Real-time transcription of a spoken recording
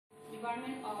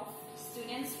debarment of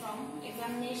students from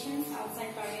examinations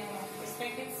outside Parliament.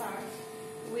 Respected sir,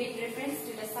 with reference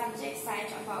to the subject side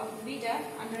above, we the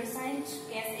undersigned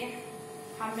case a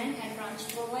hamren and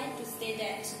branch provide to state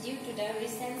that due to the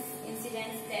recent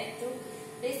incidents that took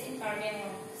place in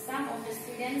Parliament, some of the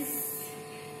students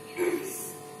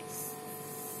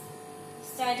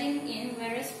studying in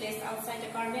various places outside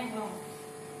the Parliament,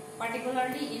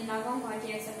 particularly in Nagong,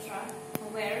 Guwahati, etc.,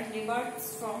 were debarred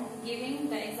from giving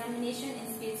the examination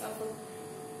in spite of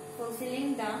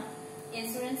fulfilling the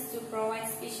insurance to provide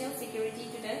special security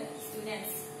to the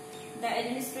students. The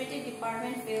administrative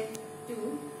department failed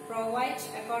to provide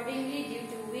accordingly, due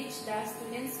to which the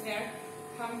students were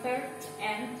hampered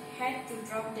and had to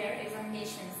drop their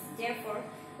examinations. Therefore,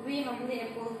 we humbly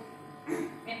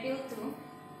appeal to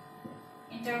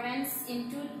intervene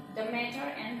into the matter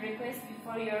and request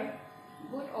before your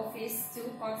good office to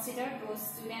consider those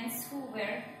students who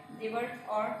were debarred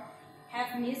or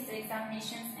have missed the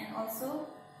examinations, and also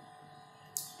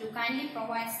to kindly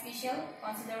provide special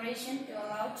consideration to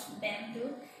allow them to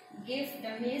give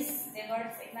the missed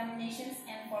debarred examinations,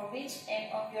 and for which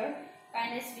act of your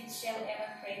kindness which shall ever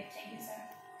pray. Thank you, sir.